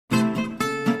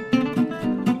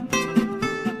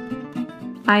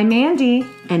I'm Mandy.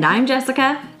 And I'm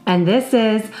Jessica. And this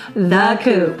is The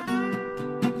Coop.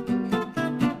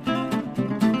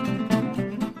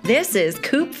 This is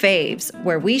Coop Faves,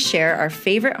 where we share our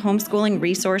favorite homeschooling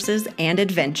resources and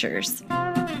adventures.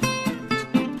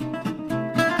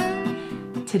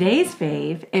 Today's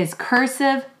fave is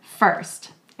Cursive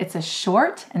First. It's a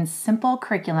short and simple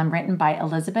curriculum written by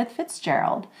Elizabeth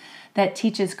Fitzgerald that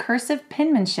teaches cursive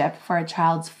penmanship for a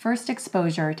child's first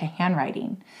exposure to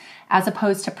handwriting. As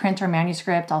opposed to print or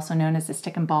manuscript, also known as the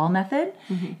stick and ball method,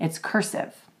 It's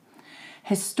cursive.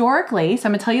 Historically, so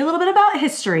I'm going to tell you a little bit about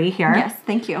history here. Yes,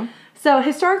 thank you. So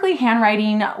historically,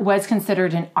 handwriting was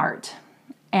considered an art.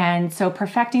 And so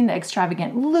perfecting the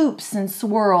extravagant loops and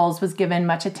swirls was given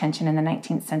much attention in the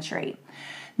 19th century.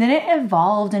 Then it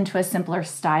evolved into a simpler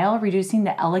style, reducing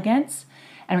the elegance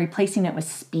and replacing it with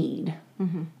speed.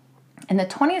 In the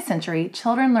 20th century,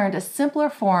 children learned a simpler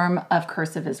form of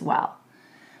cursive as well.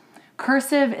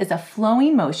 Cursive is a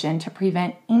flowing motion to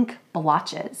prevent ink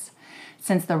blotches,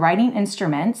 since the writing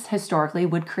instruments historically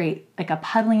would create like a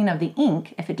puddling of the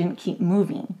ink if it didn't keep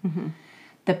moving.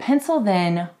 The pencil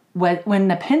then, when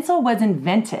the pencil was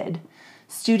invented,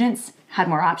 students had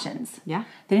more options. Yeah.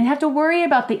 They didn't have to worry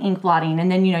about the ink blotting,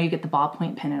 and then, you get the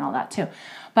ballpoint pen and all that too.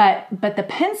 But the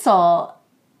pencil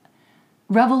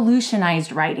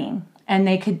revolutionized writing, and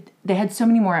they had so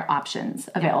many more options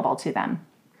available to them.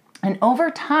 And over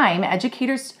time,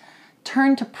 educators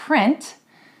turned to print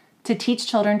to teach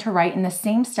children to write in the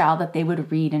same style that they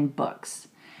would read in books.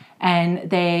 And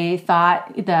they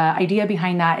thought the idea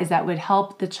behind that is that would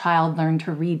help the child learn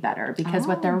to read better, because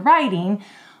what they're writing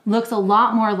looks a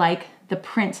lot more like the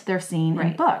print they're seeing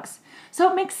in books.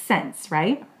 So it makes sense,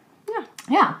 right?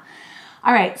 Yeah.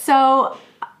 All right, so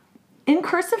in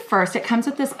Cursive First, it comes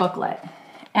with this booklet.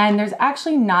 And there's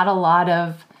actually not a lot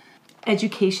of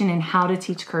education in how to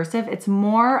teach cursive. It's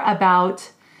more about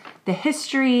the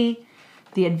history,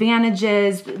 the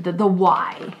advantages, the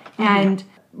why, and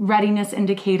readiness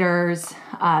indicators,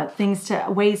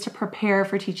 ways to prepare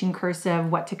for teaching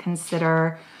cursive, what to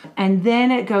consider, and then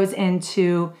it goes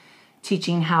into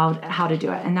teaching how to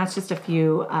do it. And that's just a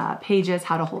few pages,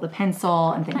 how to hold a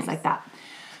pencil and things like that.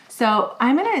 So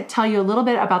I'm going to tell you a little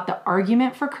bit about the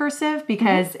argument for cursive,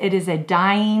 because it is a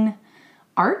dying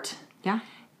art. Yeah.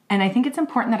 And I think it's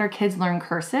important that our kids learn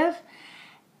cursive,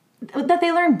 that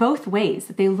they learn both ways.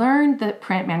 That they learn the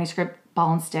print, manuscript,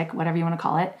 ball and stick, whatever you want to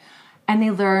call it, and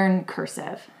they learn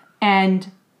cursive. And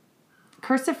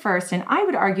Cursive First, and I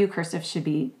would argue cursive should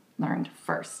be learned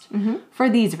first for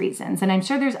these reasons. And I'm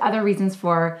sure there's other reasons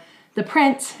for the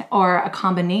print or a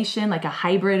combination, like a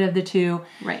hybrid of the two.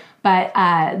 Right. But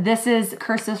this is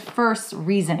Cursive First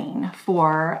reasoning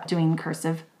for doing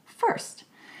cursive first.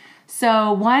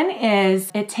 So one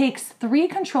is it takes 3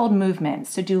 controlled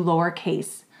movements to do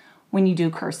lowercase when you do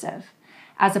cursive,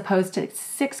 as opposed to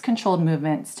 6 controlled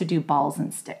movements to do balls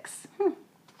and sticks.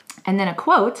 And then a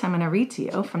quote I'm going to read to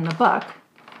you from the book,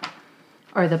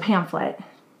 or the pamphlet.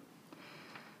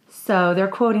 So they're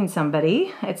quoting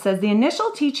somebody. It says, "The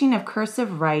initial teaching of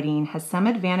cursive writing has some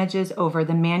advantages over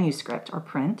the manuscript or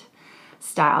print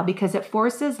style because it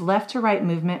forces left to right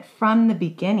movement from the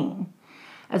beginning,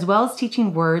 as well as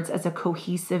teaching words as a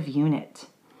cohesive unit.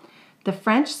 A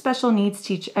French special needs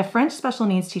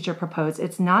teacher proposed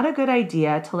it's not a good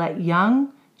idea to let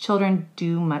young children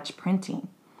do much printing.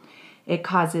 It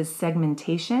causes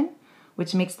segmentation,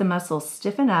 which makes the muscles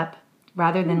stiffen up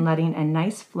rather than letting a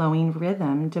nice flowing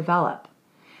rhythm develop.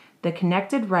 The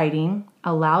connected writing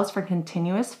allows for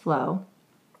continuous flow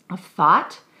of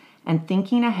thought and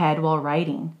thinking ahead while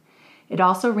writing. It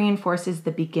also reinforces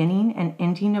the beginning and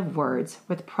ending of words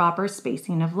with proper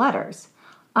spacing of letters,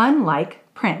 unlike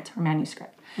print or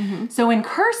manuscript." So in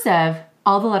cursive,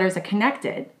 all the letters are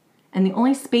connected, and the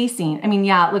only spacing,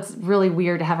 it looks really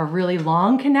weird to have a really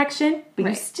long connection, but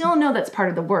you still know that's part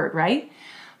of the word, right?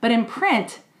 But in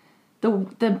print,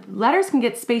 the letters can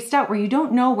get spaced out where you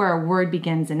don't know where a word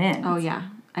begins and ends. Oh, yeah.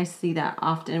 I see that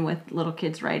often with little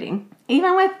kids writing.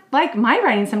 Even with, like, my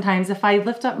writing sometimes, if I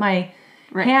lift up my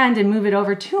hand and move it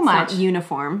over too much. It's not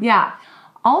uniform. Yeah.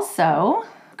 Also,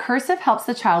 cursive helps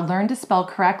the child learn to spell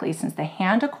correctly since the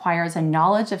hand acquires a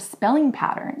knowledge of spelling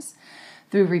patterns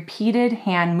through repeated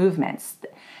hand movements.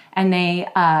 And they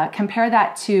compare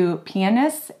that to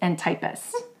pianists and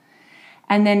typists.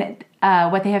 And then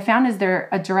what they have found is there's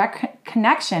a direct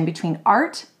connection between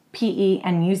art, PE,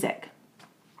 and music.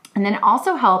 And then it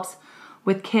also helps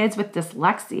with kids with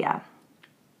dyslexia.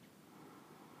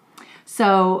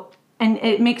 So, and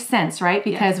it makes sense, right?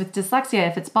 Because with dyslexia,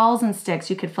 if it's balls and sticks,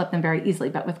 you could flip them very easily.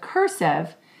 But with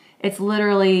cursive, it's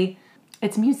literally,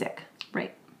 it's music.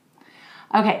 Right.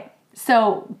 Okay,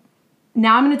 so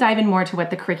now I'm going to dive in more to what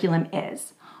the curriculum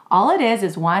is. All it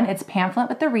is one, it's a pamphlet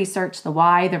with the research, the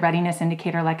why, the readiness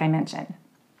indicator, like I mentioned.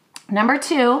 Number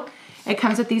 2, it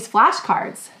comes with these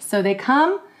flashcards. So they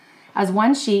come as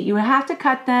one sheet. You have to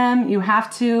cut them. You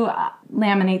have to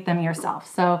laminate them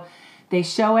yourself. So they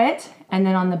show it, and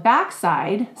then on the back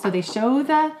side, so they show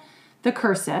the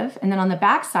cursive, and then on the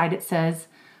back side it says,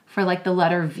 for like the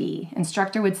letter V,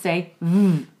 instructor would say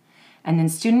V, and then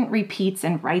student repeats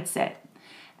and writes it.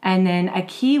 And then a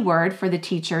key word for the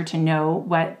teacher to know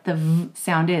what the V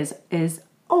sound is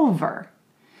over.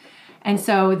 And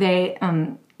so they,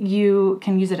 you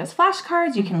can use it as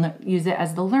flashcards. You can use it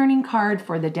as the learning card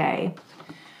for the day.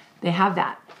 They have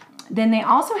that. Then they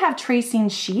also have tracing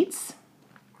sheets,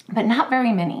 but not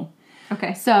very many.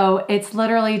 Okay. So it's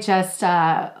literally just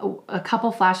a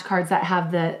couple flashcards that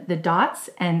have the dots.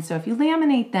 And so if you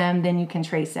laminate them, then you can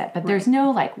trace it. But there's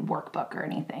no like workbook or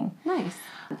anything. Nice.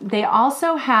 They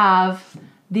also have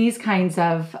these kinds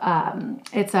of,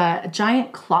 it's a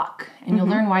giant clock. And you'll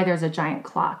learn why there's a giant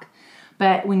clock.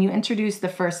 But when you introduce the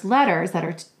first letters that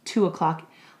are 2 o'clock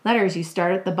letters, you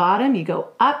start at the bottom, you go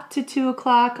up to 2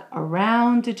 o'clock,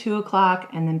 around to 2 o'clock,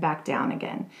 and then back down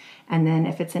again. And then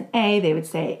if it's an A, they would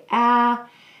say ah,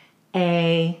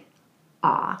 a,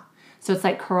 ah. So it's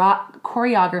like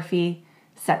choreography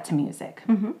set to music.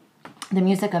 The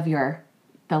music of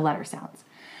the letter sounds.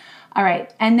 All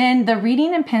right, and then the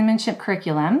reading and penmanship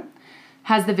curriculum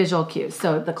has the visual cues.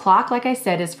 So the clock, like I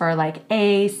said, is for like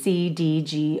A, C, D,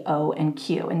 G, O, and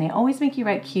Q. And they always make you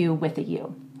write Q with a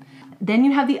U. Then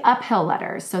you have the uphill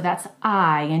letters. So that's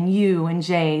I and U and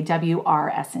J, W, R,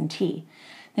 S, and T.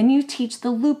 Then you teach the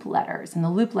loop letters. And the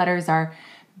loop letters are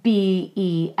B,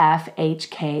 E, F, H,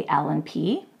 K, L, and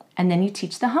P. And then you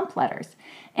teach the hump letters,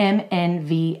 M, N,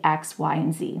 V, X, Y,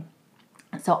 and Z.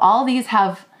 So all these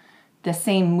have the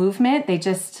same movement. They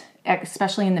just,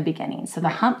 especially in the beginning. So the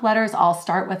hump letters all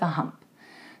start with a hump.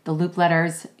 The loop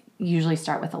letters usually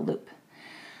start with a loop.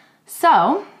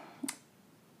 So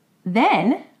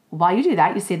then while you do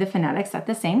that, you say the phonetics at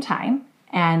the same time.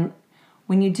 And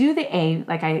when you do the A,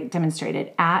 like I demonstrated,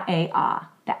 a, ah,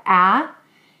 the ah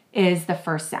is the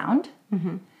first sound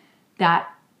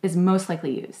that is most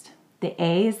likely used. The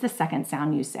A is the second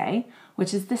sound you say,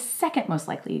 which is the second most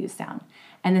likely used sound.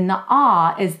 And then the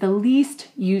ah is the least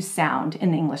used sound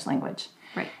in the English language.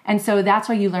 Right. And so that's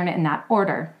why you learn it in that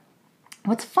order.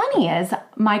 What's funny is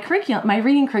my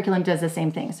reading curriculum does the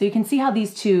same thing. So you can see how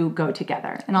these two go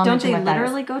together. And I'll Don't mention they what that is.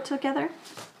 literally go together?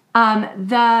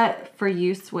 For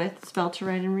use with spell to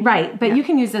write and read? Right, but you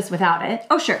can use this without it.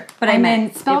 Oh, sure. But And I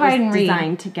meant then spell, it was write, and read.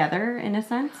 designed together in a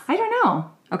sense? I don't know.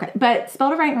 Okay. But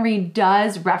spell to write and read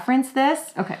does reference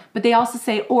this. Okay. But they also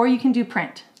say, or you can do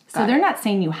print. So Got they're it. not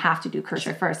saying you have to do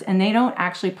cursive first. And they don't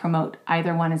actually promote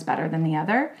either one is better than the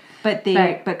other. But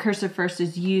Cursive First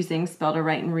is using spell to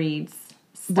write and read's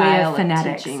Way style of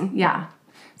phonetics. teaching. Yeah.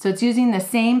 So it's using the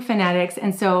same phonetics.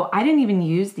 And so I didn't even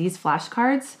use these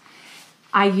flashcards.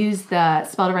 I used the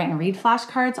spell to write and read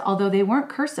flashcards, although they weren't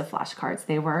cursive flashcards.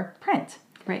 They were print.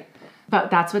 Right.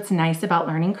 But that's what's nice about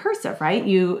learning cursive, right?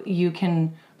 You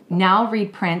can now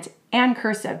read print and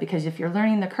cursive, because if you're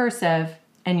learning the cursive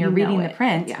and you're reading the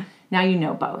print, now you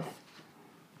know both.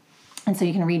 And so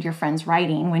you can read your friend's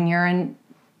writing when you're in,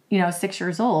 6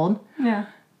 years old. Yeah.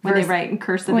 When they write in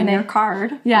cursive in their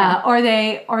card. Yeah, or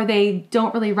they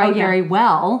don't really write very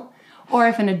well. Or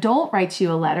if an adult writes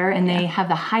you a letter and they have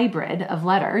the hybrid of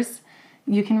letters,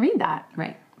 you can read that.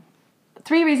 Right.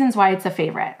 3 reasons why it's a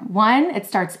favorite. 1, it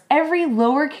starts every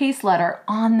lowercase letter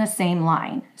on the same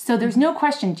line. So there's no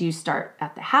question, do you start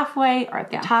at the halfway or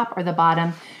at the top or the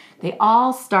bottom? They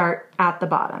all start at the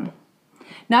bottom.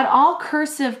 Not all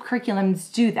cursive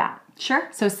curriculums do that. Sure.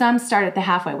 So some start at the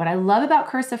halfway. What I love about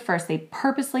Cursive First, they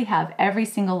purposely have every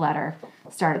single letter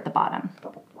start at the bottom.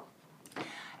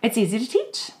 It's easy to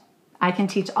teach. I can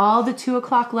teach all the 2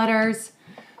 o'clock letters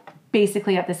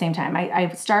basically at the same time. I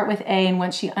start with A, and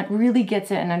once she really gets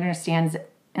it and understands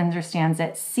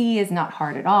it, C is not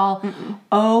hard at all.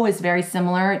 O is very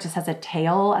similar. It just has a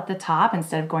tail at the top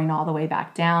instead of going all the way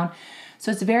back down.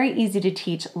 So it's very easy to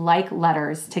teach like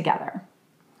letters together.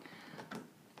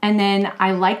 And then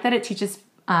I like that it teaches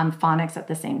phonics at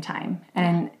the same time.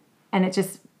 And it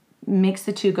just makes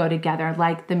the two go together,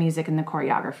 like the music and the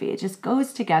choreography. It just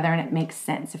goes together and it makes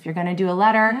sense. If you're going to do a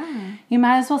letter, you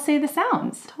might as well say the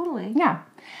sounds. Totally. Yeah.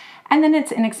 And then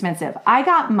it's inexpensive. I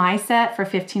got my set for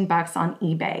 $15 on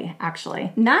eBay,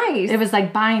 actually. Nice. It was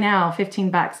like, buy now,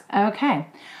 $15. Okay.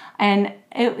 And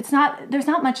there's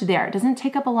not much there. It doesn't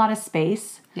take up a lot of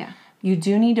space. Yeah. You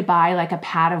do need to buy like a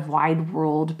pad of wide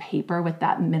ruled paper with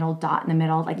that middle dot in the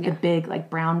middle, like the big like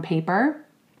brown paper.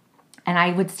 and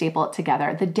I would staple it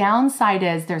together. The downside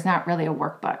is there's not really a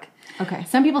workbook. Okay.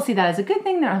 Some people see that as a good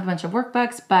thing. They don't have a bunch of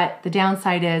workbooks, but the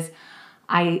downside is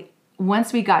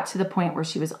once we got to the point where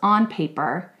she was on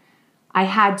paper, I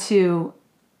had to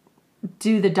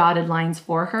do the dotted lines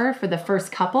for her for the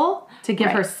first couple to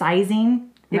give her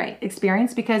sizing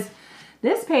experience, because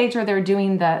this page where they're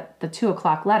doing the 2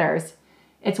 o'clock letters,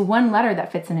 it's one letter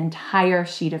that fits an entire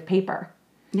sheet of paper.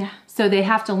 Yeah. So they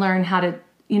have to learn how to,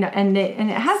 and it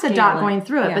has Scale a dot it. going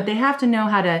through it, but they have to know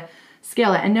how to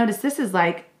scale it. And notice this is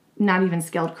like not even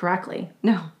scaled correctly.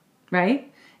 No.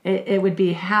 Right? It would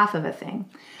be half of a thing.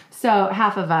 So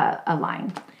half of a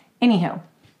line. Anywho.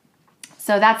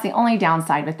 So that's the only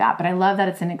downside with that. But I love that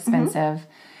it's inexpensive.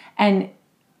 And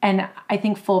I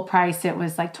think full price, it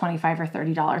was like $25 or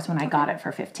 $30 when I got it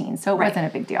for $15. So it wasn't a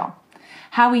big deal.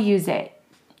 How we use it.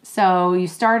 So you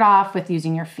start off with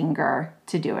using your finger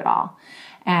to do it all.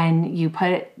 And you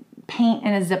put paint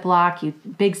in a Ziploc,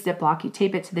 big Ziploc, you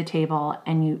tape it to the table,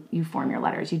 and you form your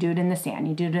letters. You do it in the sand,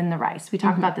 you do it in the rice. We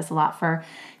talk about this a lot for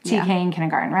TK and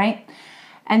kindergarten, right?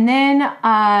 And then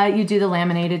you do the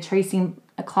laminated tracing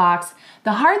clocks.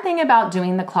 The hard thing about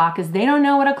doing the clock is they don't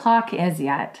know what a clock is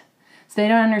yet. So they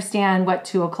don't understand what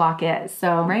 2 o'clock is.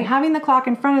 So having the clock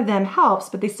in front of them helps,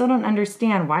 but they still don't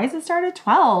understand, why does it start at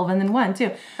 12 and then 1,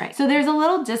 2? Right. So there's a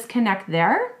little disconnect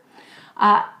there.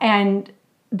 And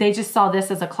they just saw this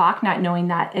as a clock, not knowing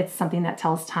that it's something that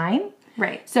tells time.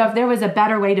 Right. So if there was a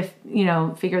better way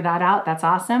to, figure that out, that's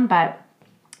awesome. But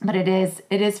it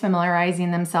is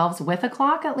familiarizing themselves with a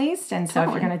clock at least. And so if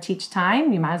you're going to teach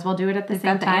time, you might as well do it at the same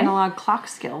time. They've got the analog clock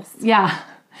skills. Yeah,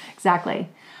 exactly.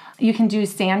 You can do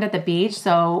sand at the beach.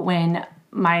 So when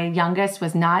my youngest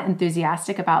was not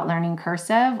enthusiastic about learning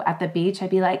cursive at the beach, I'd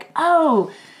be like,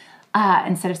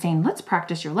 instead of saying, let's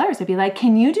practice your letters, I'd be like,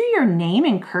 can you do your name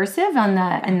in cursive in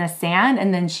the sand?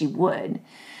 And then she would.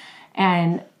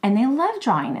 And they love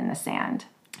drawing in the sand.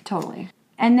 Totally.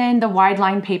 And then the wide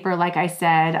line paper, like I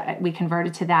said, we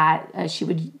converted to that. She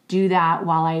would do that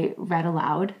while I read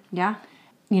aloud. Yeah.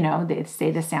 They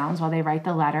say the sounds while they write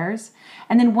the letters.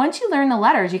 And then once you learn the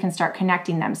letters, you can start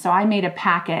connecting them. So I made a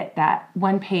packet that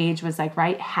one page was like,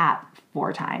 write hat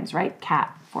 4 times, write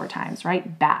cat 4 times,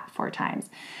 write bat 4 times.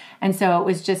 And so it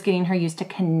was just getting her used to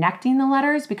connecting the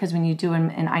letters, because when you do them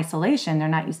in isolation, they're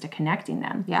not used to connecting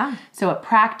them. Yeah. So it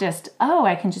practiced,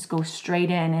 I can just go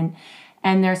straight in.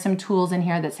 And there's some tools in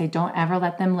here that say don't ever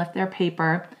let them lift their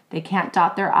paper. They can't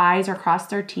dot their I's or cross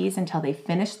their T's until they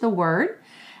finish the word.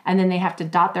 And then they have to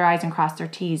dot their I's and cross their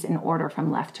T's in order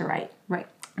from left to right. Right.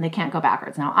 And they can't go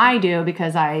backwards. Now I do,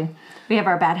 because we have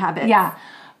our bad habits. Yeah.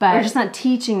 But we're just not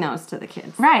teaching those to the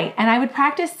kids. Right. And I would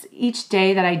practice each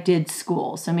day that I did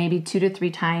school. So maybe 2 to 3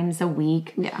 times a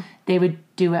week. Yeah. They would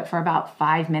do it for about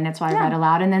 5 minutes while I read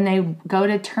aloud. And then they go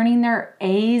to turning their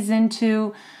A's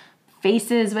into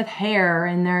faces with hair,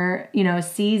 and their,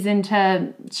 C's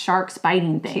into sharks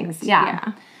biting things.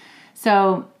 Yeah.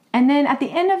 So, and then at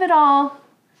the end of it all,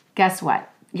 guess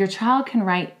what? Your child can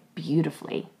write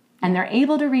beautifully. And they're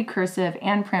able to read cursive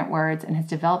and print words, and has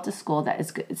developed a skill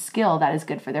that is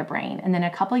good for their brain. And then a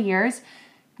couple of years,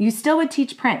 you still would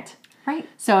teach print. Right.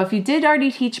 So if you did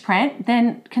already teach print,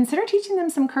 then consider teaching them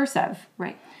some cursive.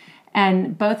 Right.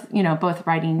 And both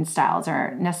writing styles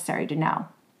are necessary to know.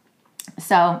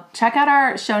 So check out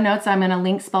our show notes. I'm going to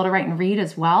link Spell to Write and Read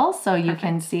as well, so you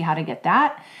can see how to get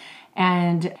that.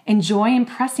 And enjoy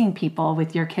impressing people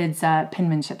with your kids'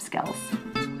 penmanship skills.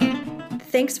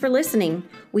 Thanks for listening.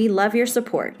 We love your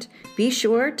support. Be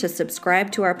sure to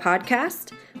subscribe to our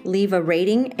podcast, leave a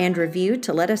rating and review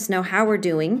to let us know how we're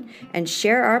doing, and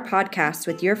share our podcast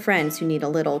with your friends who need a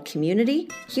little community,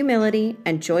 humility,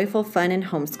 and joyful fun in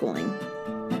homeschooling.